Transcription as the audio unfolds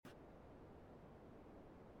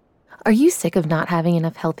Are you sick of not having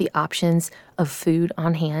enough healthy options of food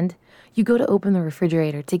on hand? You go to open the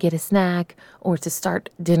refrigerator to get a snack or to start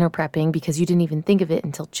dinner prepping because you didn't even think of it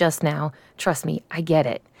until just now. Trust me, I get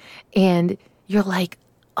it. And you're like,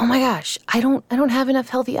 oh my gosh, I don't have enough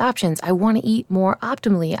healthy options. I want to eat more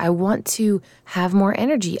optimally. I want to have more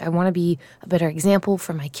energy. I want to be a better example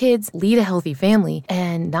for my kids, lead a healthy family,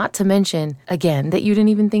 and not to mention, again, that you didn't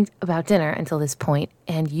even think about dinner until this point,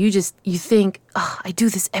 and you think, oh, I do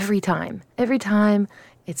this every time. Every time.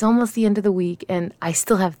 It's almost the end of the week, and I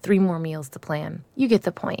still have 3 more meals to plan. You get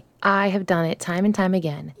the point. I have done it time and time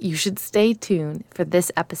again. You should stay tuned for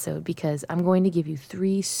this episode because I'm going to give you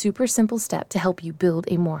 3 super simple steps to help you build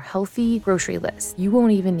a more healthy grocery list. You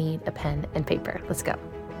won't even need a pen and paper. Let's go.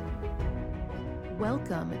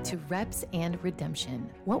 Welcome to Reps and Redemption.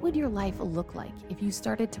 What would your life look like if you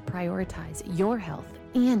started to prioritize your health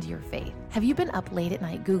and your faith? Have you been up late at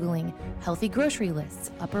night Googling healthy grocery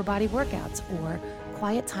lists, upper body workouts, or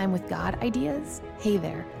quiet time with God ideas? Hey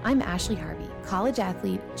there, I'm Ashley Harvey, college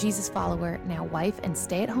athlete, Jesus follower, now wife and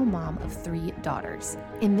stay-at-home mom of 3 daughters.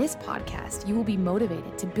 In this podcast, you will be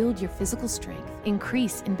motivated to build your physical strength,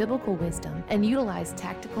 increase in biblical wisdom, and utilize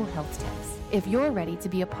tactical health tips. If you're ready to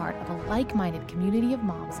be a part of a like-minded community of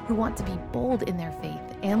moms who want to be bold in their faith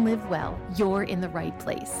and live well, you're in the right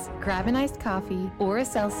place. Grab an iced coffee or a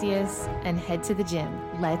Celsius and head to the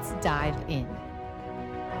gym. Let's dive in.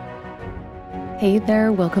 Hey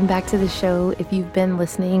there, welcome back to the show. If you've been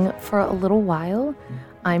listening for a little while,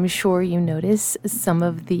 I'm sure you notice some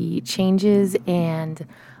of the changes, and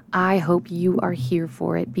I hope you are here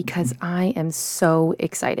for it because I am so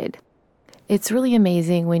excited. It's really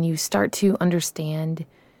amazing when you start to understand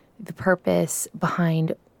the purpose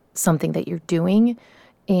behind something that you're doing,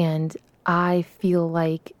 and I feel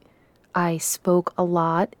like I spoke a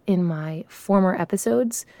lot in my former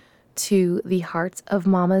episodes to the hearts of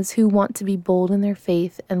mamas who want to be bold in their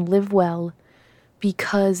faith and live well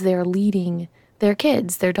because they're leading their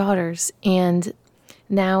kids, their daughters. And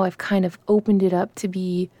now I've kind of opened it up to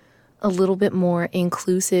be a little bit more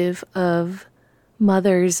inclusive of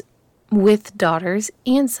mothers with daughters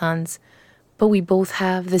and sons, but we both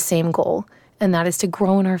have the same goal, and that is to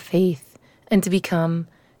grow in our faith and to become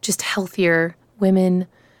just healthier women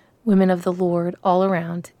of the Lord all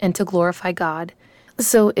around, and to glorify God.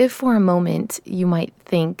 So if for a moment you might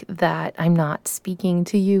think that I'm not speaking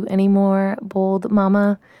to you anymore, bold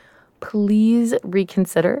mama, please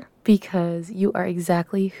reconsider because you are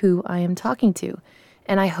exactly who I am talking to.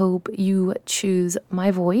 And I hope you choose my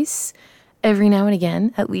voice every now and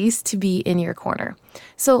again, at least, to be in your corner.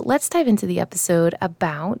 So let's dive into the episode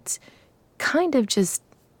about kind of just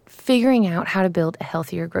figuring out how to build a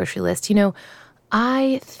healthier grocery list. You know,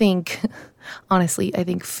 I think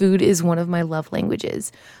food is one of my love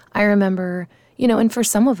languages. I remember, and for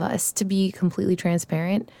some of us, to be completely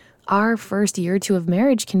transparent, our first year or 2 of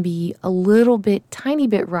marriage can be a little bit, tiny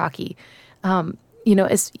bit rocky.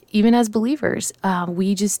 Even as believers,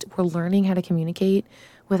 we're learning how to communicate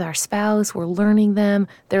with our spouse. We're learning them.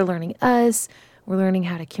 They're learning us. We're learning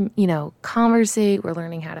how to, conversate. We're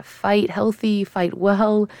learning how to fight healthy, fight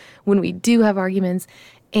well when we do have arguments.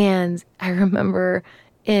 And I remember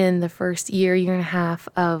in the first year and a half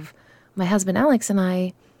of my husband Alex and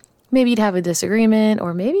I, maybe you'd have a disagreement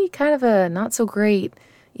or maybe kind of a not so great,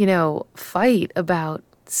 fight about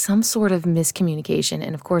some sort of miscommunication.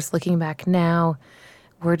 And of course, looking back now,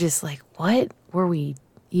 we're just like, what were we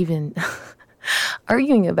even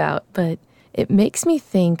arguing about? But it makes me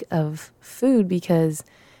think of food because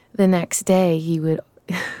the next day he would,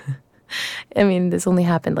 this only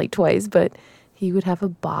happened like twice, but he would have a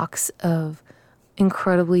box of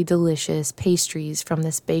incredibly delicious pastries from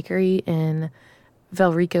this bakery in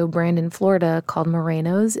Valrico, Brandon, Florida called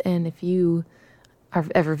Moreno's. And if you are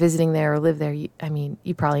ever visiting there or live there, you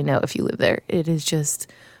probably know if you live there. It is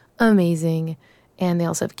just amazing. And they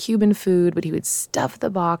also have Cuban food, but he would stuff the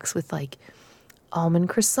box with like almond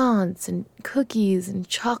croissants and cookies and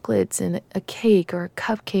chocolates and a cake or a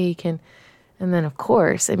cupcake. And then, of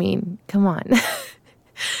course, come on.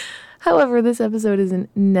 However, this episode isn't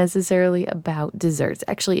necessarily about desserts.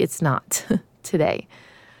 Actually, it's not today.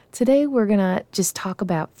 Today, we're going to just talk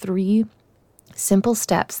about 3 simple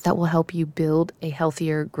steps that will help you build a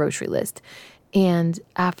healthier grocery list. And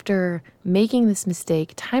after making this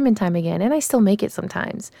mistake time and time again, and I still make it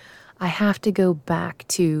sometimes, I have to go back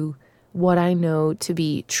to what I know to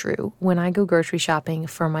be true when I go grocery shopping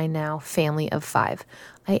for my now family of 5.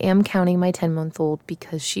 I am counting my 10-month-old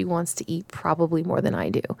because she wants to eat probably more than I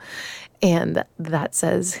do. And that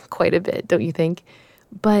says quite a bit, don't you think?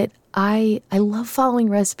 But I love following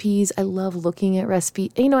recipes. I love looking at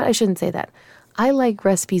recipes. You know what? I shouldn't say that. I like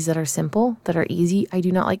recipes that are simple, that are easy. I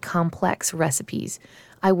do not like complex recipes.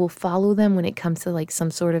 I will follow them when it comes to like some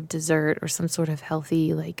sort of dessert or some sort of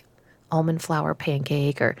healthy like almond flour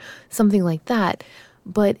pancake or something like that.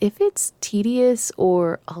 But if it's tedious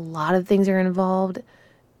or a lot of things are involved,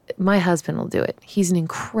 my husband will do it. He's an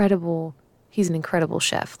incredible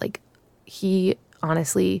chef. Like, he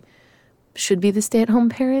honestly should be the stay-at-home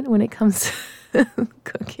parent when it comes to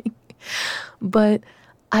cooking. But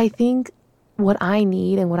I think what I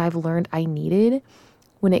need and what I've learned I needed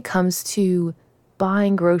when it comes to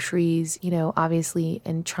buying groceries, obviously,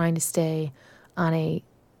 and trying to stay on a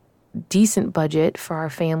decent budget for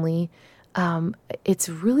our family, it's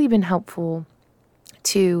really been helpful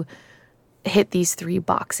to hit these 3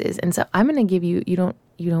 boxes. And so I'm going to give you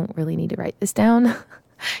don't really need to write this down.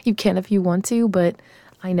 You can if you want to, but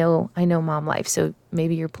I know mom life. So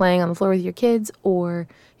maybe you're playing on the floor with your kids, or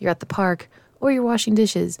you're at the park, or you're washing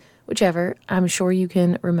dishes, whichever. I'm sure you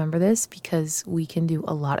can remember this because we can do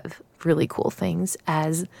a lot of really cool things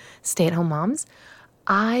as stay-at-home moms.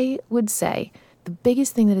 I would say the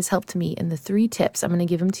biggest thing that has helped me, and the 3 tips, I'm going to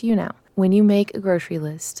give them to you now. When you make a grocery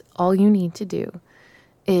list, all you need to do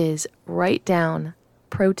is write down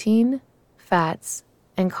protein, fats,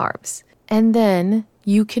 and carbs. And then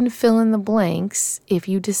you can fill in the blanks if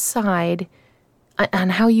you decide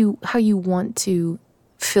on how you want to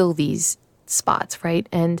fill these spots, right?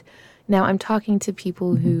 And now I'm talking to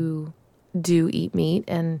people who do eat meat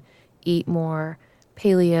and eat more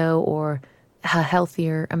paleo or a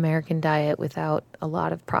healthier American diet without a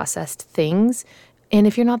lot of processed things. And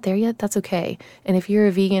if you're not there yet, that's okay. And if you're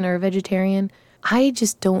a vegan or a vegetarian, I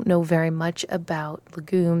just don't know very much about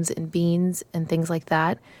legumes and beans and things like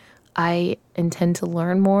that. I intend to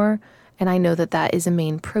learn more, and I know that that is a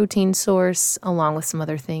main protein source along with some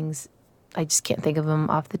other things. I just can't think of them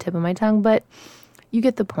off the tip of my tongue, but you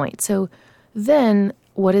get the point. So then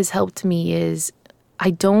what has helped me is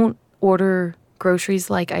I don't order groceries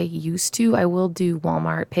like I used to. I will do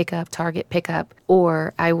Walmart pickup, Target pickup,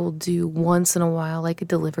 or I will do once in a while like a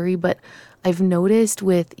delivery. But I've noticed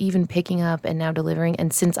with even picking up and now delivering,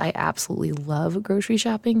 and since I absolutely love grocery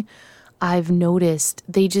shopping, I've noticed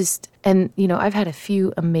they just, and I've had a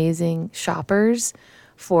few amazing shoppers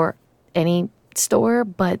for any store,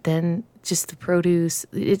 but then just the produce,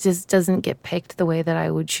 it just doesn't get picked the way that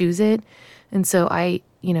I would choose it. And so I,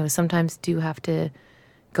 sometimes do have to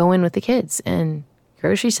go in with the kids and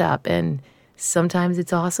grocery shop, and sometimes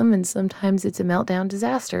it's awesome and sometimes it's a meltdown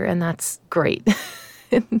disaster, and that's great.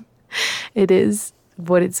 It is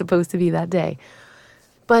what it's supposed to be that day.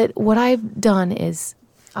 But what I've done is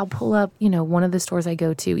I'll pull up, one of the stores I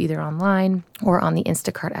go to either online or on the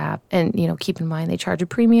Instacart app. And, keep in mind they charge a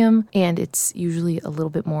premium and it's usually a little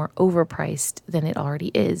bit more overpriced than it already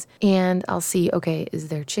is. And I'll see, okay, is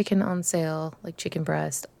there chicken on sale, like chicken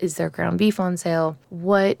breast? Is there ground beef on sale?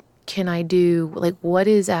 What can I do? Like, what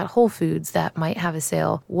is at Whole Foods that might have a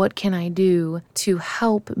sale? What can I do to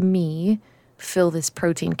help me fill this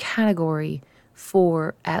protein category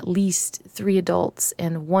for at least 3 adults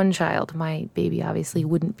and 1 child? My baby obviously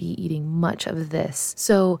wouldn't be eating much of this.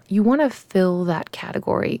 So you want to fill that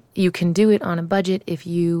category. You can do it on a budget if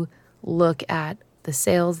you look at the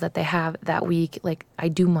sales that they have that week. Like, I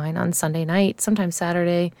do mine on Sunday night, sometimes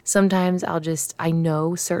Saturday. Sometimes I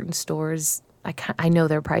know certain stores, I know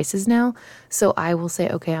their prices now. So I will say,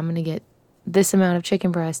 okay, I'm going to get this amount of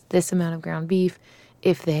chicken breast, this amount of ground beef.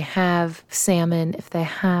 If they have salmon, if they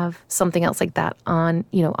have something else like that on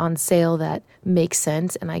sale that makes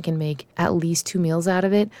sense and I can make at least 2 meals out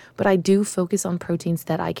of it. But I do focus on proteins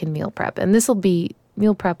that I can meal prep. And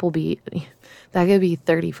meal prep will be, that could be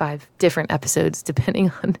 35 different episodes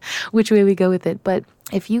depending on which way we go with it. But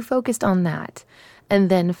if you focused on that, and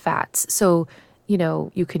then fats, so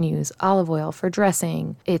you can use olive oil for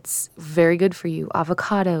dressing. It's very good for you.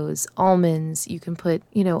 Avocados, almonds, you can put,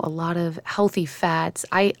 a lot of healthy fats.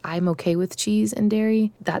 I'm okay with cheese and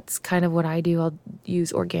dairy. That's kind of what I do. I'll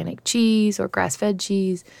use organic cheese or grass-fed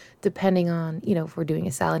cheese, depending on, if we're doing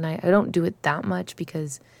a salad night. I don't do it that much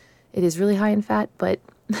because it is really high in fat, but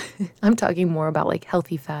I'm talking more about like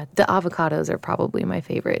healthy fat. The avocados are probably my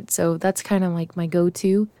favorite. So that's kind of like my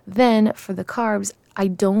go-to. Then for the carbs, I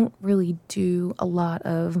don't really do a lot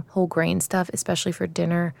of whole grain stuff, especially for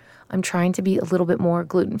dinner. I'm trying to be a little bit more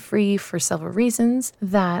gluten-free for several reasons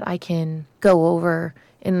that I can go over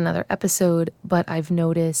in another episode, but I've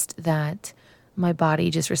noticed that my body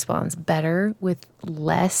just responds better with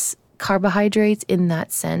less carbohydrates in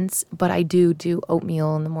that sense, but I do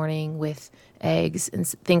oatmeal in the morning with eggs and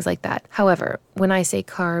things like that. However, when I say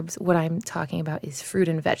carbs, what I'm talking about is fruit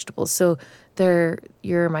and vegetables. So they're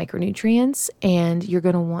your micronutrients, and you're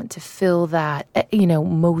going to want to fill that,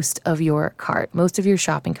 most of your cart, most of your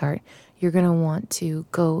shopping cart. You're going to want to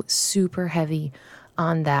go super heavy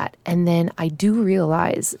on that. And then I do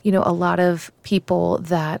realize, a lot of people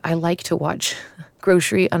that I like to watch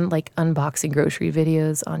unboxing grocery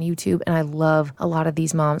videos on YouTube. And I love a lot of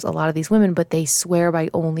these moms, a lot of these women, but they swear by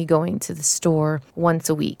only going to the store once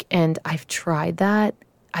a week. And I've tried that.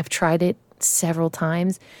 I've tried it several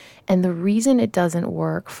times. And the reason it doesn't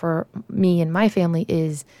work for me and my family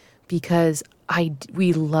is because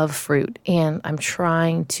we love fruit, and I'm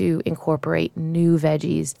trying to incorporate new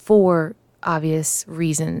veggies for obvious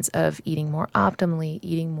reasons of eating more optimally,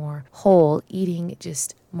 eating more whole, eating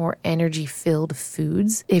just more energy-filled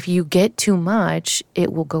foods. If you get too much,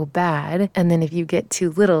 it will go bad. And then if you get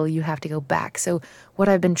too little, you have to go back. So what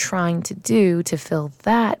I've been trying to do to fill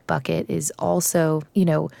that bucket is also,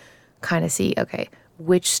 kind of see, okay,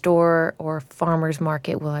 which store or farmer's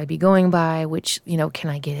market will I be going by? Which, can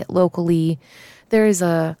I get it locally? There's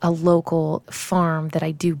a local farm that I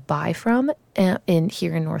do buy from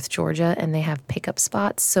here in North Georgia, and they have pickup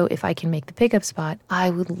spots. So if I can make the pickup spot, I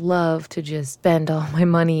would love to just spend all my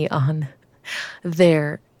money on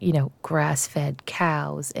their, grass-fed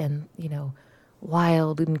cows and,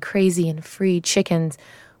 wild and crazy and free chickens.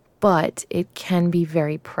 But it can be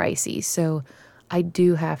very pricey. So I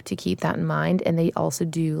do have to keep that in mind. And they also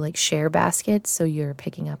do like share baskets. So you're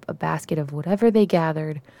picking up a basket of whatever they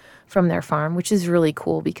gathered from their farm, which is really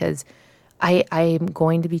cool because I'm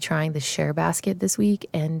going to be trying the share basket this week.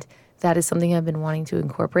 And that is something I've been wanting to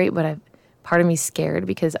incorporate, but part of me's scared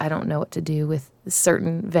because I don't know what to do with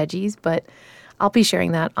certain veggies. But I'll be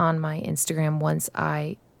sharing that on my Instagram once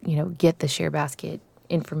I, get the share basket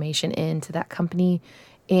information into that company.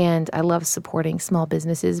 And I love supporting small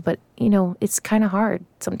businesses, but, it's kind of hard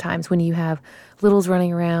sometimes when you have littles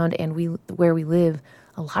running around and where we live,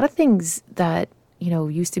 a lot of things that,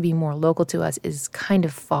 used to be more local to us is kind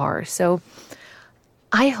of far. So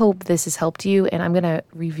I hope this has helped you, and I'm going to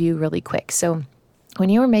review really quick. So when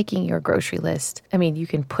you're making your grocery list, you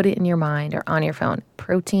can put it in your mind or on your phone,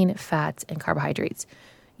 protein, fats, and carbohydrates.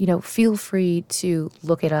 Feel free to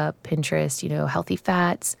look it up, Pinterest, healthy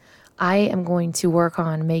fats. I am going to work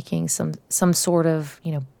on making some sort of,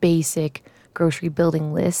 basic grocery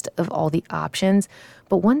building list of all the options.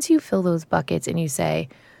 But once you fill those buckets and you say,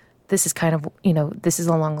 this is kind of, this is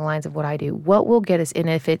along the lines of what I do, what will get us in,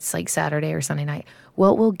 if it's like Saturday or Sunday night,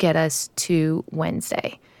 what will get us to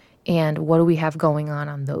Wednesday? And what do we have going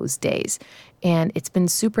on those days? And it's been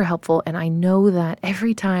super helpful. And I know that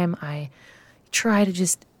every time I try to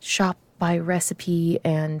just shop by recipe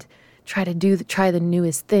and try the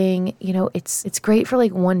newest thing, it's great for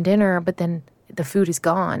like one dinner, but then the food is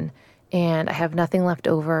gone and I have nothing left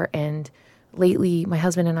over. And lately, my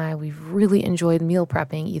husband and I, we've really enjoyed meal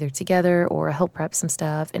prepping either together or he'll prep some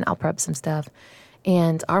stuff and I'll prep some stuff.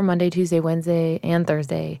 And our Monday, Tuesday, Wednesday, and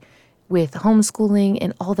Thursday with homeschooling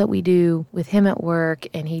and all that we do with him at work,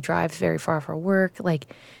 and he drives very far for work,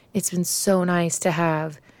 like it's been so nice to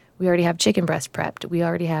have, we already have chicken breast prepped. We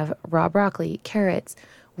already have raw broccoli, carrots.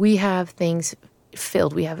 We have things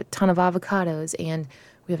filled. We have a ton of avocados and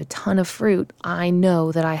we have a ton of fruit. I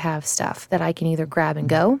know that I have stuff that I can either grab and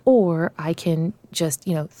go, or I can just,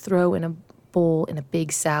 throw in a bowl in a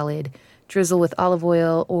big salad, drizzle with olive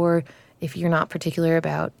oil, or if you're not particular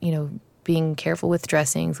about, being careful with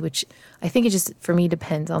dressings, which I think it just, for me,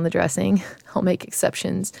 depends on the dressing. I'll make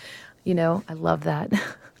exceptions. I love that.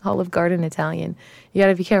 Olive Garden Italian. You got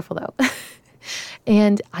to be careful, though.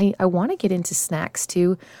 And I want to get into snacks,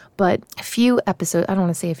 too. But a few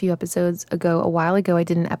episodes ago, a while ago, I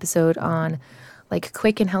did an episode on like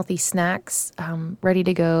quick and healthy snacks, ready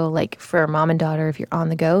to go, like for mom and daughter if you're on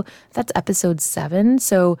the go. That's episode 7.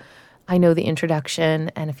 So I know the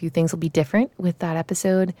introduction and a few things will be different with that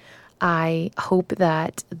episode. I hope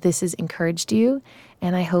that this has encouraged you,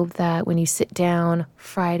 and I hope that when you sit down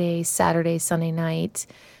Friday, Saturday, Sunday night,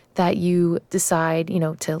 that you decide,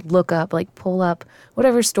 to look up, like pull up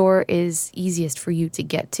whatever store is easiest for you to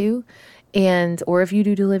get to. Or if you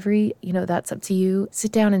do delivery, that's up to you.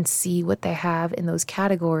 Sit down and see what they have in those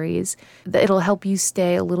categories. It'll help you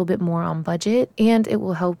stay a little bit more on budget, and it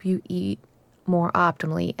will help you eat more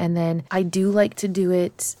optimally. And then I do like to do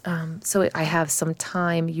it so I have some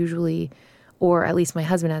time usually, or at least my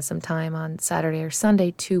husband has some time on Saturday or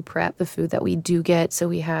Sunday to prep the food that we do get. So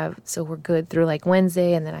we're good through like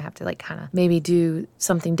Wednesday, and then I have to like kind of maybe do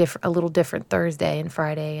something different, a little different Thursday and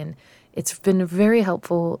Friday. And it's been very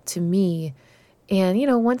helpful to me. And,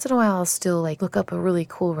 once in a while, I'll still look up a really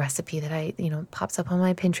cool recipe that pops up on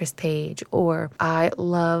my Pinterest page, or I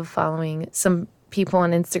love following some people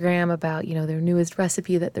on Instagram about, their newest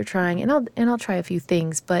recipe that they're trying, and I'll try a few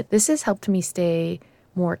things. But this has helped me stay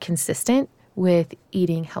more consistent with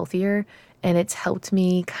eating healthier, and it's helped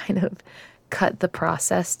me kind of cut the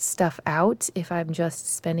processed stuff out if I'm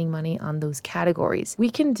just spending money on those categories.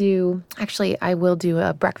 I will do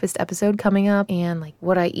a breakfast episode coming up, and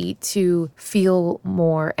what I eat to feel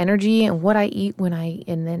more energy, and what I eat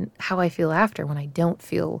and then how I feel after when I don't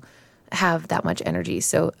have that much energy.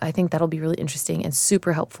 So I think that'll be really interesting and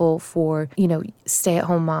super helpful for,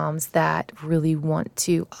 stay-at-home moms that really want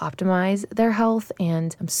to optimize their health.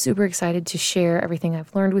 And I'm super excited to share everything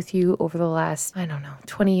I've learned with you over the last,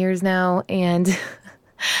 20 years now, and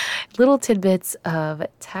little tidbits of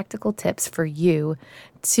tactical tips for you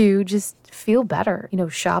to just feel better,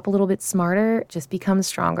 shop a little bit smarter, just become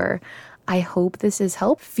stronger. I hope this has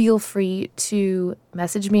helped. Feel free to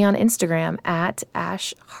message me on Instagram at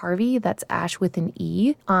Ash Harvey. That's Ash with an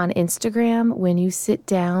E on Instagram when you sit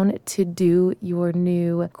down to do your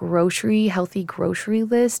new healthy grocery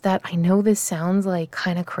list. That I know this sounds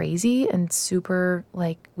kind of crazy and super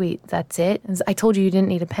wait, that's it? And I told you didn't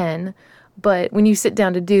need a pen. But when you sit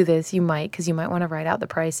down to do this, you might want to write out the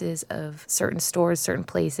prices of certain stores, certain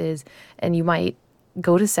places, and you might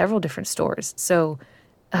go to several different stores. So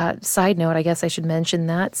side note, I guess I should mention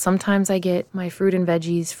that sometimes I get my fruit and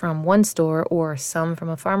veggies from one store or some from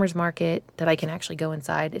a farmer's market that I can actually go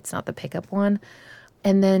inside. It's not the pickup one.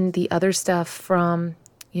 And then the other stuff from,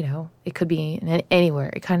 it could be anywhere.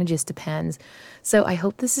 It kind of just depends. So I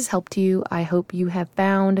hope this has helped you. I hope you have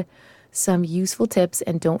found some useful tips.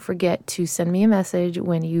 And don't forget to send me a message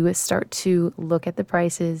when you start to look at the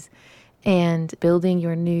prices and building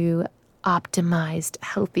your new optimized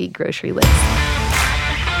healthy grocery list.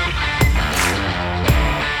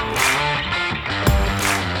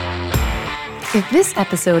 If this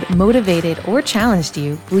episode motivated or challenged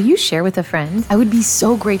you, will you share with a friend? I would be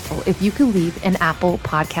so grateful if you could leave an Apple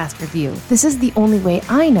Podcast review. This is the only way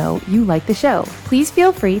I know you like the show. Please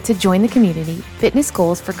feel free to join the community Fitness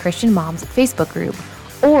Goals for Christian Moms Facebook group,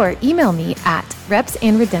 or email me at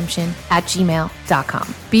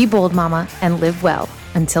repsandredemption@gmail.com. Be bold, mama, and live well.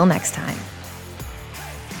 Until next time.